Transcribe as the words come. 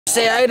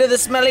Say hi to the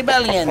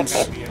SmellyBellyians.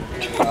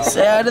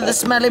 Say hi to the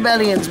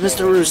SmellyBellyians,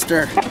 Mr.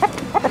 Rooster.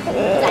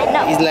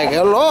 He's like,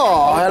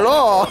 hello,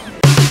 hello.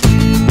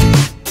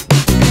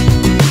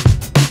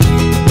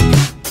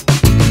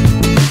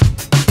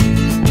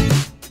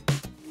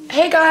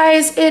 Hey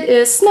guys, it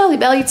is Smelly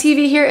Belly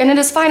TV here, and it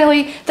is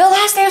finally the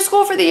last day of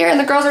school for the year, and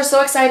the girls are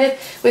so excited.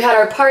 We had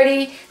our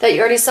party that you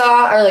already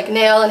saw, our like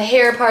nail and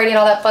hair party and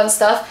all that fun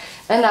stuff,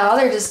 and now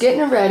they're just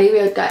getting ready.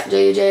 We got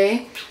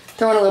JJ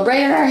throwing a little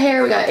braid in our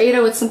hair. We got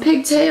Aydah with some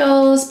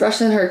pigtails,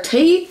 brushing her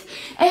teeth,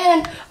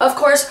 and of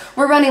course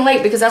we're running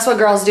late because that's what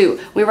girls do.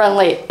 We run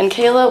late, and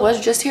Kayla was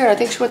just here. I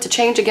think she went to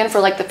change again for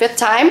like the 5th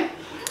time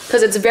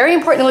because it's very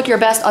important to look your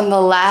best on the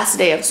last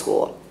day of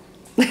school.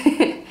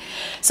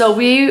 So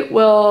we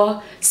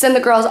will send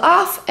the girls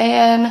off,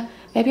 and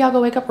maybe I'll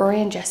go wake up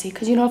Rory and Jesse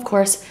because, you know, of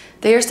course,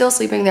 they are still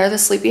sleeping. They're the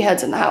sleepy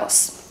heads in the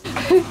house.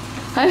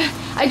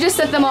 I just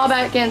sent them all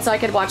back in so I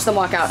could watch them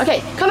walk out.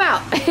 Okay, come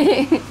out.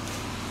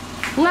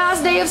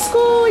 Last day of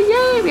school,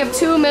 yay! We have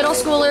 2 middle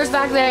schoolers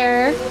back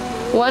there.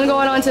 One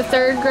going on to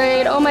 3rd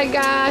grade. Oh my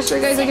gosh,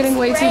 you guys are getting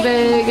way too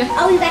big.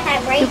 Oh, you got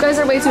that break? You guys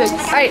are way too big.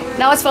 All right,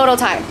 now it's photo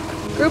time.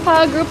 Group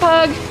hug, group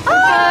hug, group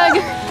hug.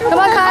 Come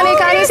on, Connie.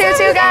 Connie's here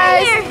too,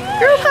 guys.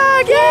 Group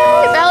hug,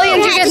 yay!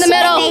 Bellians, you get in the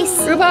middle.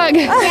 Group hug.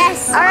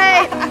 Yes. All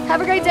right,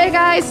 have a great day,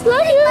 guys.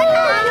 Love you.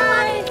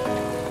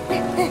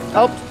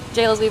 Oh,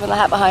 Jayla's leaving the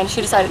hat behind. She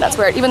decided not to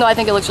wear it, even though I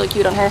think it looks really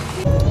cute on her.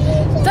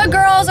 The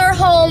girls are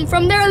home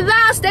from their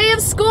last day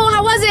of school.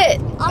 How was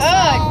it?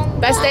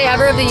 Awesome. Best day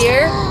ever of the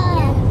year?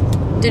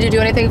 Yeah. Did you do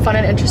anything fun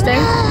and interesting?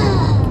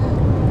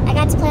 I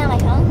got to play on my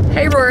phone.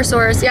 Hey,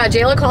 Rorosaurus. Yeah,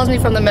 Jayla calls me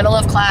from the middle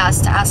of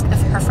class to ask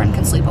if her friend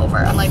can sleep over.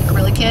 I'm like,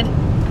 really, kid?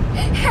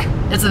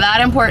 It's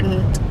that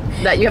important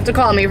that you have to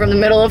call me from the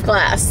middle of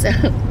class.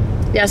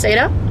 Yes,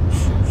 Aydah?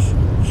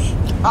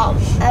 Oh,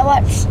 I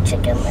watched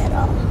Chicken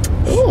Little.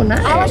 Ooh, nice.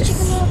 I watched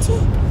Chicken Little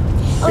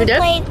too. You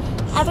did?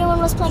 Everyone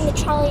was playing the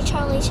Charlie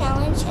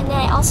Challenge, and then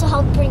I also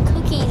helped bring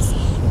cookies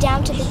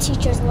down to the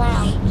teacher's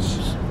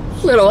lounge.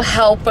 Little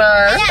helper.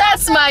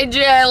 That's my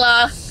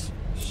Jayla.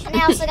 And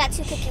I also got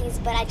 2 cookies,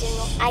 but I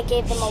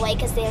gave them away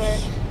because they were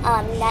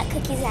nut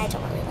cookies, and I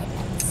don't really like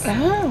nuts.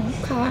 Oh,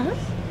 okay.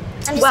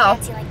 I'm just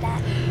fancy like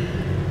that.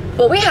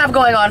 What we have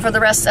going on for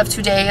the rest of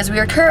today is we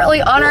are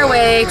currently on our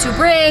way to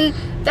bring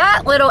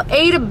that little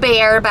Aydah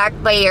bear back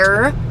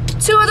there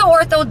to the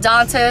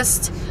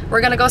orthodontist. We're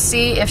gonna go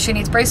see if she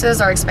needs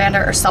braces or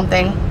expander or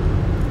something.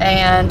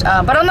 And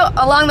but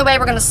along the way,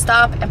 we're gonna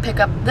stop and pick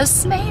up the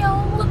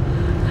smail.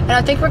 And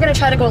I think we're gonna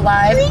try to go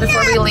live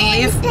before we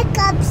leave. Pick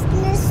up still.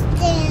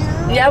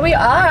 Yeah, we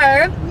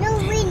are. No,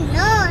 we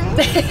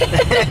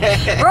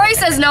not. Rory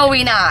says no,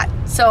 we not.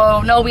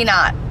 So no, we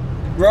not.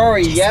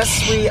 Rory,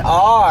 yes we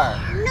are.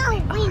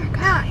 No, we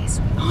not.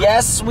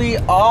 Yes we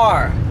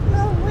are.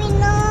 No, we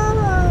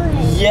not.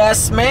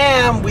 Yes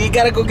ma'am, we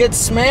gotta go get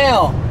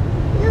smail.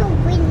 No,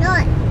 we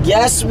not.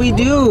 Yes we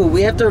do,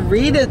 we have to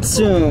read it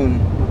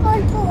soon. We're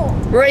going pool.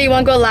 Rory, you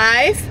wanna go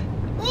live?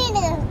 We're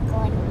not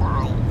going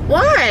live.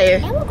 Why?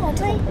 Yeah, we're going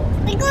play.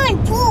 We're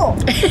going pool.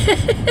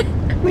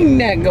 We're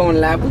not going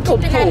live, we go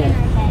pool.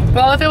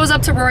 Well, if it was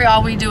up to Rory,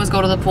 all we do is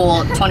go to the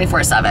pool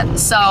 24/7.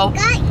 So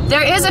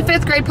there is a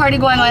 5th grade party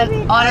going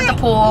on at the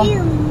pool.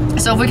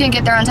 So if we can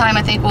get there on time,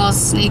 I think we'll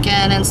sneak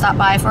in and stop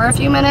by for a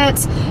few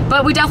minutes.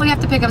 But we definitely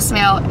have to pick up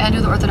smail and do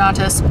the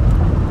orthodontist.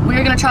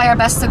 We're gonna try our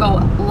best to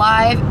go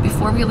live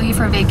before we leave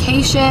for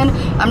vacation.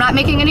 I'm not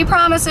making any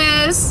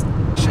promises.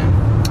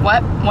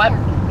 What?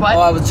 Oh,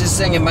 I was just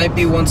saying it might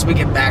be once we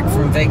get back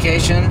from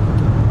vacation.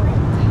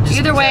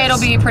 Either way, it'll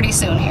be pretty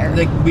soon here.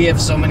 Like, we have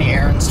so many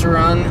errands to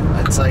run.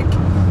 It's like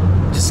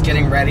just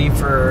getting ready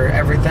for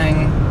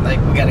everything. Like,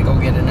 we gotta go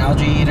get an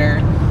algae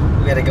eater.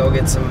 We gotta go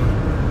get some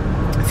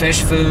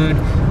fish food.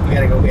 We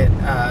gotta go get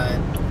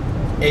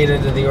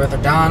Aydah to the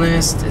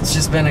orthodontist. It's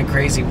just been a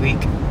crazy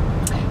week.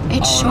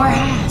 It sure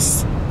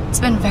has. It's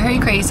been very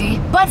crazy,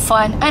 but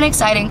fun and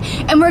exciting.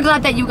 And we're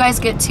glad that you guys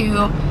get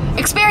to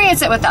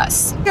experience it with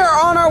us. We're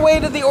on our way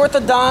to the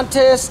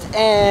orthodontist,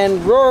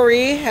 and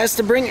Rory has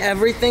to bring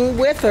everything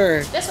with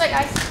her. This way,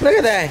 guys. Look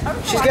at that.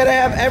 She's got to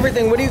have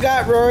everything. What do you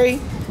got, Rory?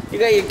 You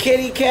got your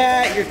kitty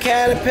cat, your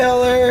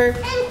caterpillar.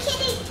 And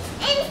kitty,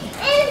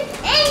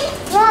 and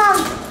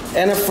frog.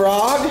 And a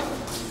frog?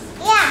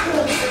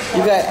 Yeah.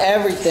 You got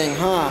everything,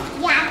 huh?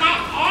 Yeah, I got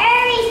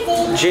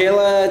everything.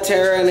 Jayla,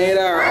 Tara, and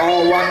Aydah are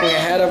all walking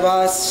ahead of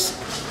us.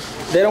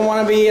 They don't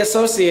want to be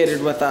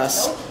associated with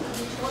us.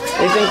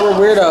 They think we're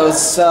weirdos,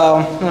 so,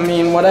 I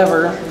mean,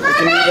 whatever. They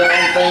can do their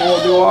own thing,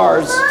 we'll do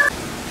ours.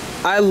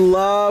 I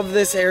love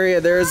this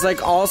area. There's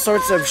like all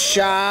sorts of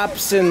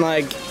shops and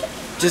like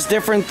just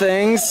different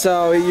things,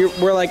 so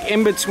we're like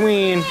in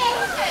between.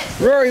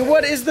 Rory,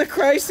 what is the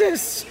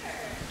crisis?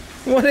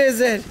 What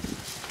is it?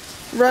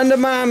 Run to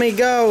mommy,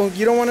 go.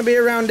 You don't want to be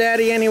around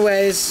daddy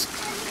anyways.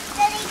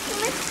 Daddy, come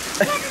get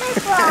my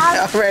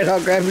frog. Alright,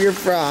 I'll grab your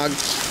frog.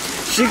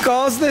 She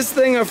calls this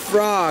thing a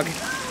frog.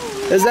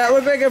 Does that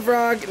look like a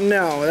frog?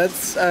 No,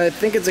 that's, I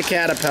think it's a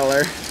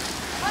caterpillar.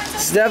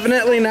 It's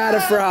definitely not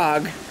a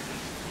frog.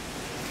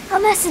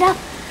 I'll mess it up.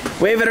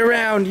 Wave it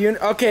around.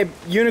 Okay,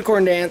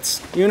 unicorn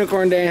dance.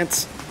 Unicorn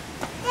dance.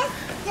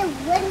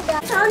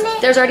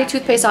 There's already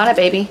toothpaste on it,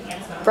 baby.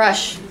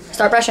 Brush.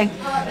 Start brushing.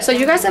 So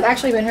you guys have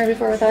actually been here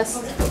before with us.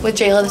 With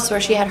Jayla, this is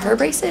where she had her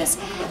braces.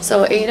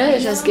 So Aydah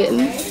is just getting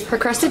her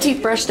crusted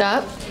teeth brushed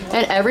up.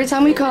 And every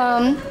time we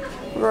come,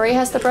 Rory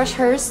has to brush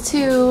hers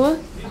too.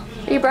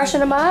 Are you brushing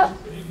them up?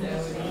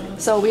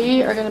 So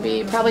we are going to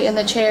be probably in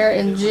the chair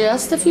in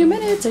just a few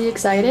minutes. Are you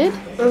excited?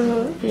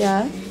 Mm-hmm.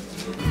 Yeah.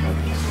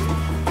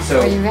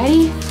 So, are you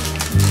ready?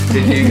 Do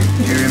you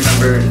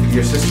remember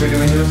your sister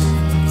doing this?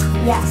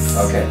 Yes.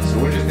 Okay, so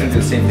we're just going to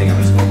do the same thing.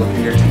 I'm just going to look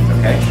at your teeth,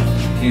 okay?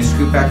 Can you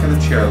scoot back in the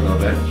chair a little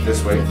bit,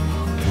 this way?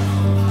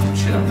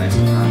 Chin up nice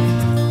and high.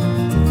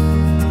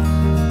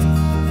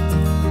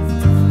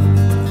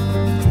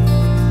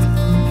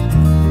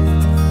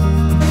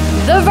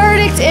 The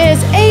verdict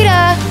is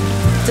Aydah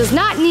does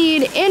not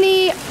need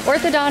any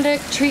orthodontic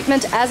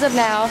treatment as of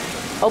now.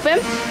 Open.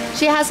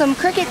 She has some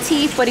crooked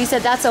teeth, but he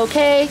said that's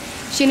okay.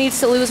 She needs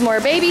to lose more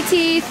baby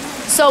teeth.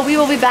 So we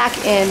will be back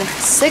in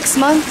 6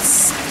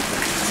 months.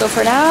 So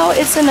for now,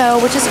 it's a no,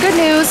 which is good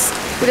news.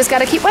 We just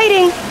gotta keep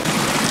waiting.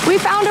 We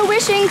found a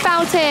wishing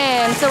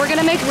fountain, so we're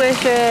gonna make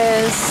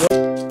wishes.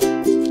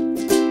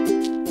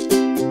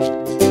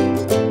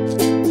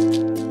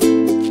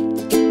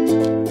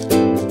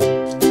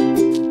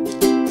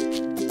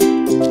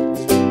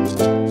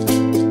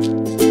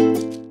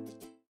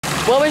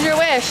 What was your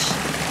wish?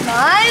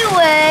 My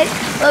wish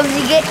was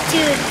to get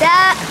to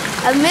that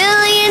 1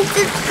 million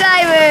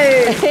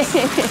subscribers.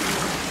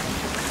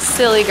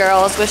 Silly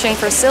girls, wishing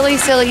for silly,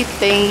 silly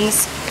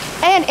things.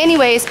 And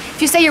anyways,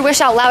 if you say your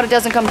wish out loud, it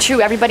doesn't come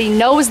true. Everybody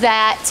knows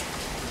that.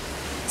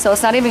 So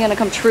it's not even gonna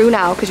come true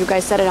now because you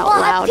guys said it out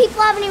loud.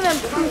 People haven't even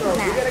proven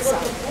that. So.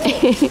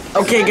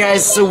 Okay,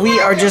 guys, so we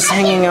are just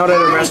hanging out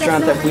at a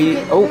restaurant that we...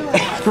 Oh,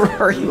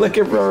 Rory, look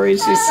at Rory.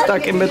 She's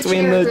stuck in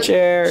between the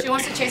chair. She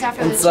wants to chase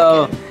after And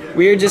so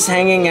we're just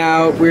hanging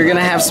out. We're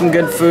gonna have some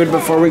good food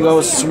before we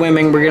go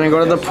swimming. We're gonna go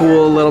to the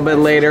pool a little bit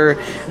later.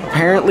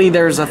 Apparently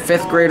there's a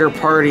 5th grader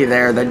party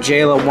there that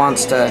Jayla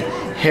wants to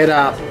hit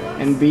up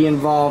and be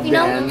involved in.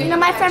 You know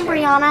my friend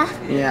Brianna?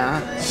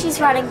 Yeah. She's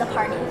running the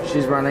party.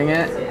 She's running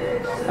it?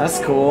 That's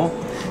cool.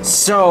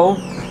 So,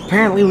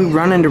 apparently we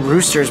run into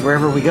roosters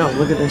wherever we go.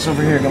 Look at this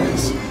over here,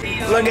 guys.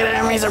 Look at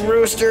him, he's a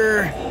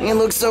rooster. He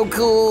looks so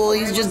cool.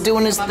 He's just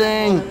doing his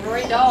thing.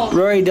 Rory, don't.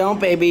 Rory, don't,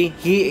 baby.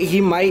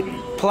 He might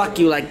pluck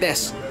you like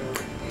this.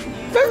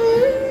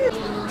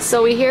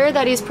 So we hear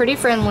that he's pretty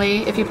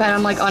friendly if you pet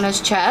him like on his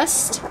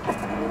chest.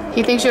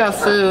 He thinks you have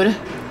food.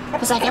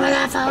 He's like, give me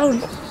that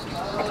phone.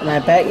 Can I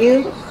pet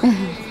you?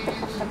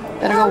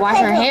 Better go wash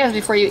your hands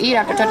before you eat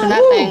after touching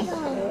that thing.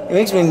 It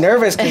makes me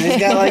nervous because he's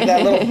got like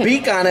that little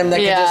beak on him that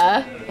can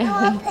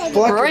just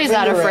pluck Rory's your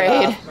not finger right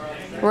afraid.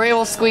 off. Rory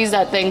will squeeze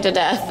that thing to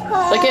death.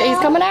 Look at, he's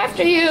coming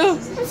after you.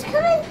 It's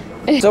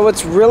coming. So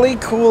what's really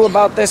cool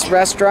about this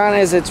restaurant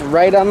is it's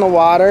right on the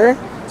water.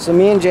 So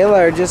me and Jayla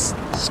are just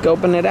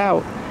scoping it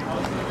out.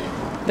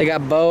 They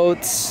got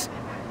boats.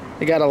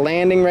 They got a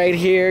landing right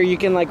here. You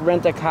can like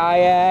rent a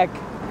kayak.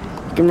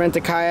 You can rent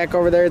a kayak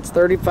over there. It's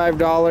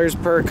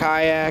 $35 per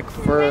kayak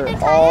for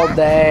all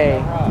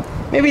day.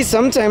 Maybe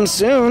sometime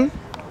soon.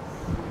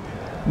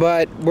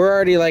 But we're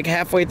already like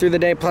halfway through the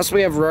day. Plus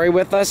we have Rory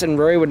with us, and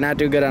Rory would not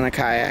do good on a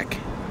kayak.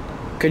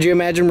 Could you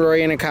imagine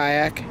Rory in a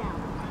kayak?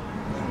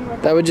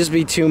 That would just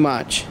be too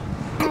much.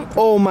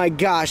 Oh my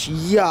gosh,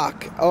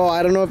 yuck. Oh,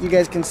 I don't know if you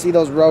guys can see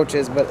those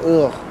roaches, but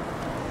ugh.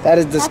 That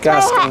is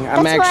disgusting.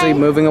 I'm actually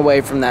moving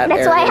away from that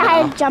area. That's why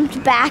I now.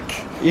 jumped back.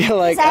 You're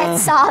like, I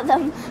saw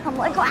them. I'm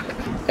like, what?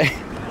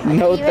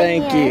 No,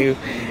 thank you.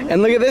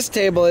 And look at this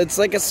table. It's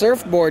like a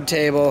surfboard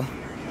table.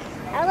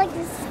 I would like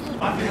to see.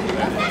 Can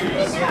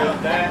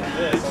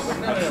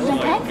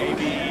I pet?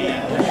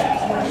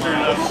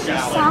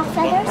 Soft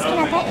feathers. Can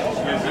I pet?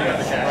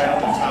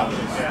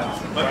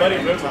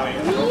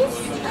 Please?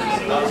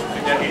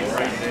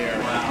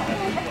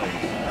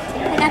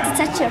 I got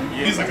to touch him.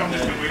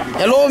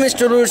 Hello,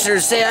 Mr. Rooster.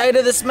 Say hi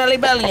to the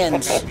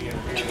SmellyBellyians.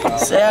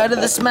 Say hi to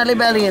the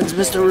SmellyBellyians,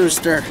 Mr.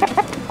 Rooster.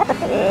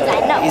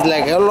 He's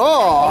like,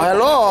 hello,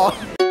 hello.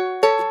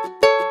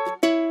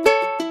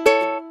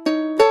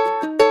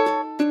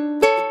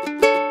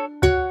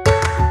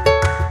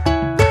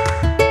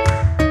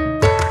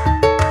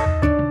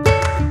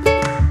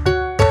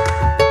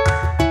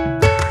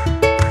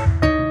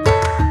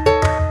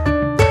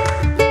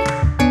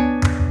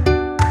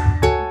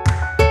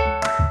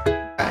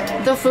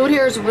 The food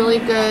here is really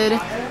good.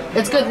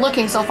 It's good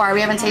looking so far.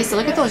 We haven't tasted.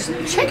 Look at those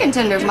chicken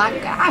tenders. My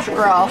gosh,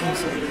 girl.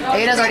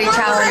 Aydah's already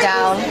chowing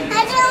down.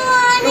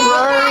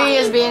 Rory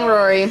is being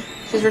Rory.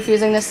 She's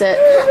refusing to sit.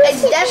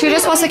 She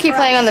just wants to keep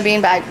playing on the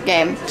beanbag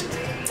game.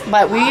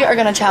 But we are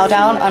gonna chow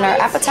down on our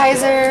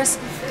appetizers,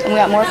 and we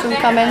got more food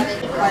coming.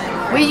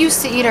 We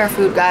used to eat our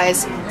food,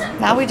 guys.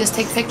 Now we just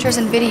take pictures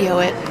and video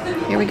it.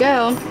 Here we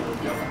go.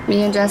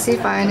 Me and Jesse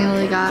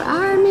finally got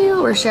our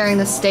meal. We're sharing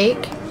the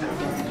steak.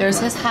 There's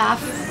his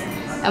half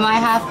and my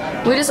half.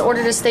 We just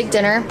ordered a steak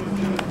dinner.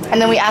 And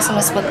then we asked them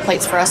to split the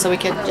plates for us so we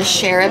could just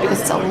share it because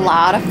it's a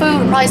lot of food.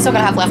 We're probably still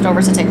gonna have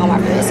leftovers to take home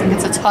after this.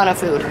 It's a ton of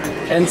food.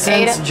 And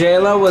since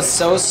Jayla was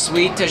so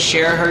sweet to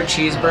share her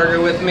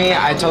cheeseburger with me,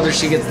 I told her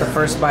she gets the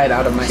first bite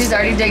out of my She's steak.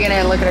 already digging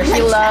in. Look at her.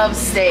 She loves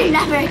steak. I'm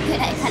not very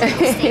good at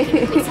cutting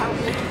steak. Please help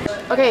me.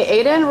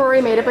 Okay, Aydah and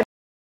Rory made up a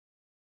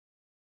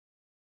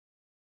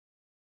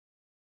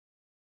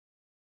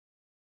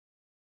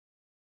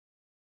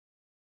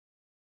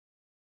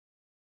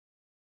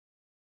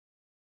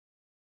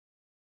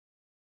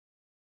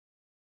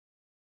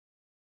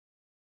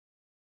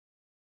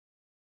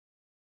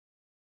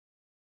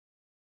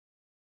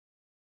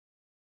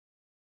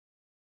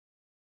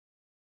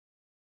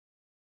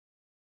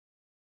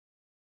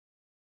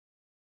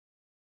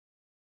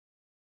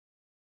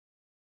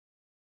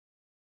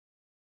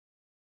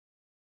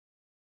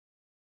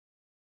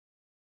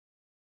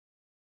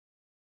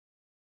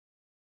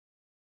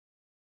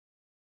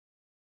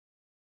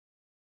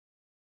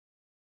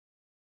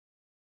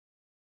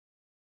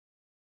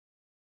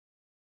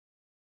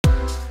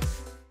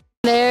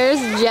There's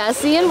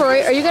Jesse and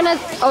Rory. Are you gonna?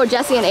 Oh,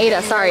 Jesse and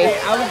Aydah. Sorry.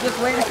 I was just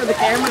waiting for the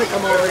camera to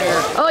come over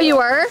here. Oh, you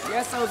were?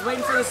 Yes, I was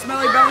waiting for the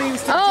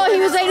SmellyBellyians to Oh, he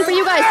was waiting for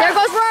you guys. There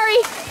goes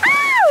Rory.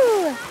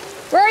 Ow!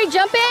 Rory,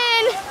 jump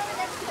in.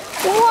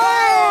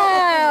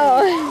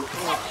 Wow.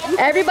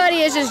 Everybody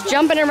is just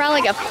jumping around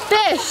like a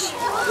fish.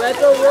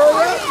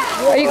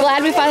 Are you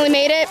glad we finally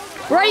made it?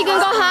 Rory, you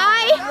gonna go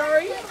high?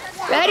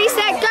 Ready,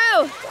 set,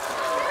 go.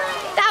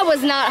 That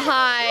was not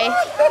high.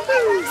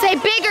 Say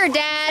bigger,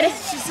 Dad.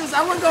 She says,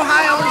 I want to go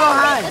high, I want to go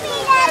high.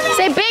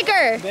 Say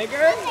bigger.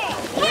 Bigger?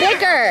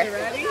 Bigger.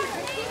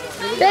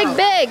 Ready?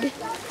 Big.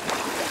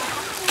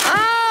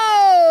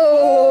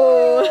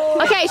 Oh.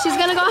 Okay, she's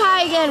gonna go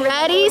high again.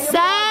 Ready,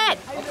 set.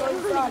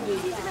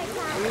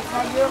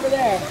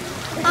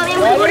 I'm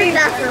going to the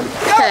bathroom.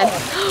 Okay.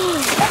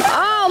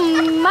 Oh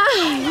my.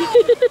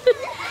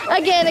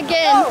 Again.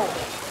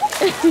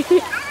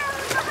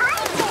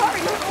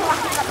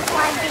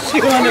 She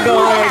wanted to go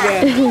high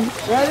again.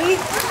 Ready?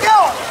 Go!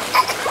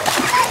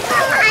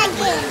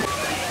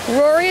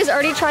 Rory is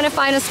already trying to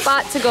find a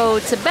spot to go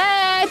to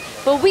bed,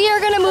 but we are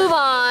gonna move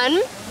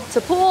on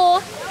to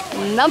pool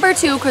number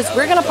 2 because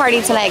we're gonna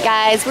party tonight,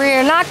 guys.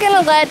 We're not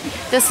gonna let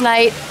this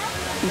night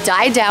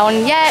die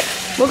down yet.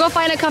 We'll go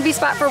find a comfy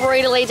spot for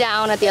Rory to lay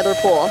down at the other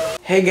pool.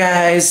 Hey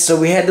guys, so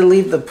we had to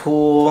leave the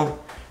pool.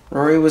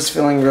 Rory was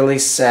feeling really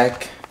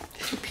sick.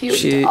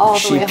 She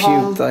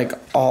puked like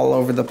all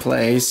over the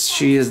place.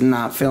 She is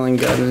not feeling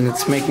good and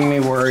it's making me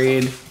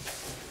worried.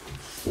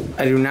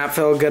 I do not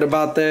feel good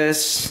about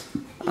this.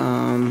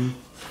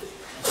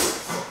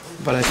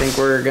 But I think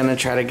we're gonna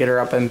try to get her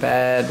up in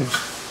bed.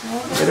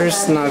 Get her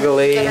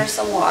snuggly. Get her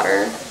some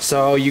water.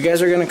 So you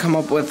guys are gonna come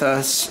up with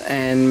us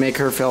and make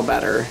her feel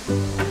better.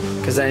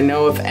 Because I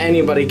know if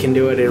anybody can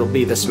do it, it'll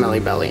be the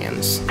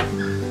SmellyBellyians.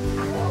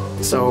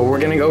 So we're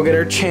gonna go get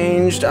her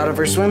changed out of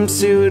her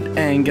swimsuit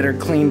and get her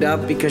cleaned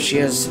up because she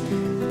has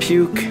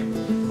puke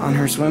on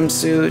her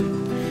swimsuit.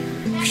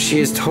 She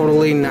is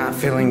totally not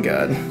feeling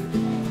good.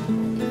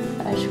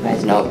 As you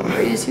guys know,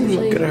 Rory is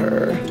usually, Look at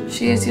her.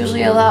 she is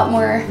usually a lot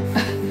more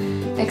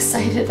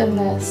excited than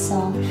this,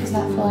 so she's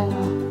not feeling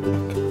well.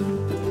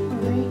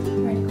 Rory,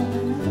 ready to go on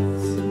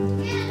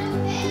this?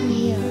 Yeah,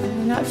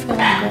 you're not feeling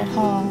good,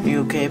 huh?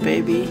 You okay,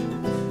 baby?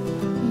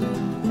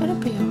 It'll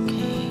be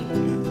okay.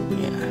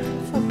 Yeah.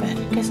 Feel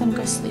better. Get some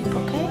good sleep,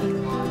 okay?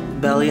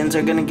 Bellians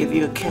are gonna give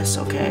you a kiss,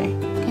 okay?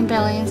 Can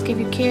Bellians give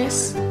you a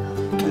kiss?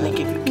 Can they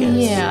give you a kiss?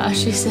 Yeah,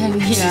 she said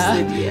yeah. She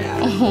said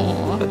yeah.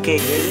 Aww. Okay,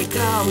 here they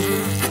come.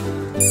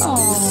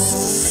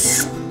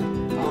 Aww.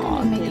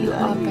 Make you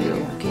up better.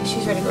 Okay,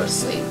 she's ready to go to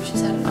sleep.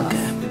 She's had enough.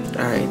 Okay.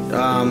 Alright,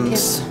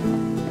 Kiss.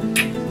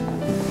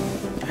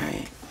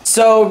 Alright.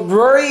 So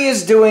Rory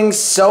is doing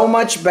so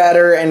much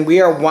better and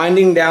we are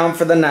winding down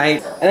for the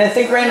night. And I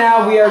think right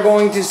now we are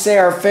going to say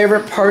our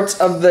favorite parts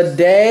of the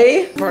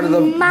day. My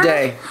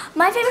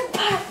favorite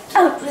part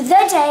of the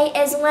day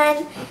is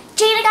when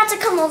Jada got to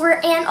come over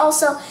and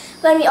also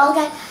when we all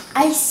got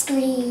ice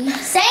cream.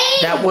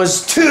 Same! That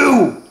was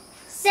 2!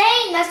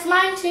 Same, that's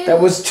mine too. That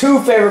was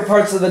 2 favorite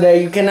parts of the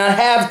day. You cannot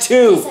have 2.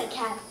 I said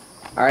cat.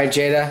 Alright,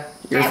 Jada,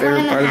 your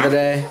favorite part of the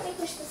day?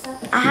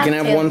 You can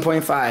have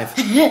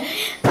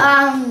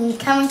 1.5.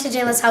 Coming to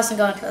Jayla's house and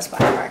going to the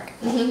splash park.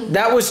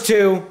 That was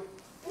 2.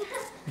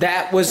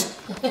 That was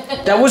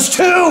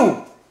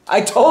 2!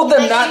 I told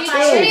them not to.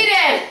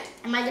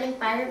 Am I getting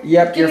fired?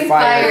 Yep, you're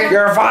fired.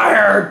 You're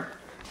fired!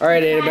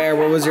 Alright, Aydah Bear,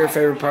 what was your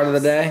favorite part of the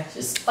day?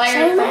 Just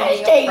fired by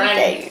your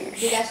friend.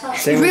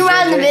 Same as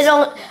Rewind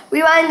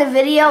the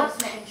video,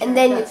 and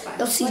then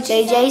you'll see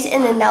JJ's,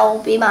 and then that will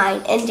be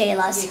mine and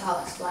Jayla's.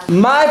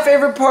 My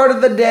favorite part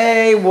of the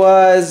day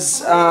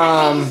was,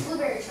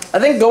 I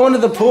think going to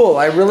the pool.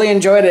 I really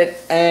enjoyed it,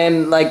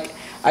 and like,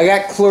 I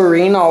got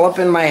chlorine all up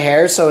in my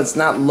hair, so it's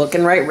not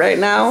looking right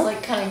now. It's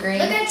like kind of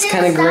green. It's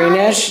kind of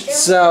greenish,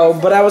 so,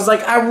 but I was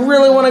like, I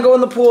really want to go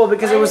in the pool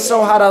because it was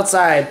so hot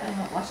outside.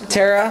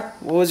 Tara,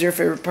 what was your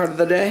favorite part of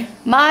the day?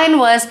 Mine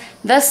was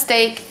the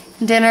steak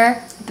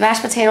dinner, the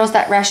mashed potatoes.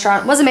 That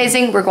restaurant was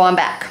amazing. We're going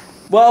back.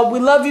 Well, we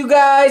love you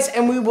guys,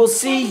 and we will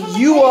see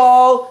you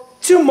all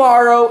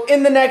tomorrow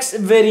in the next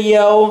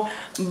video.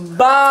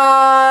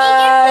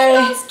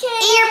 Bye.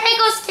 Eat your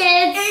pickles,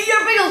 kids. Eat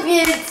your pickles,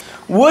 kids.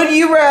 Would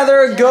you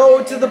rather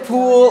go to the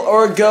pool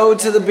or go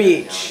to the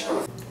beach?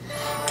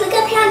 Click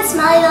up here on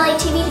SmellyBelly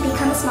TV to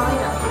become a Smelly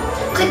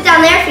Belly. Click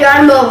down there if you're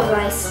on a mobile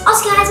device.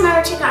 Also, guys,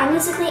 remember to check out our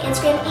Musical.ly,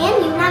 Instagram,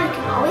 and now you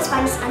can always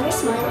find us under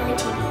SmellyBelly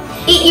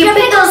TV. Eat your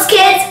pickles,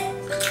 kids.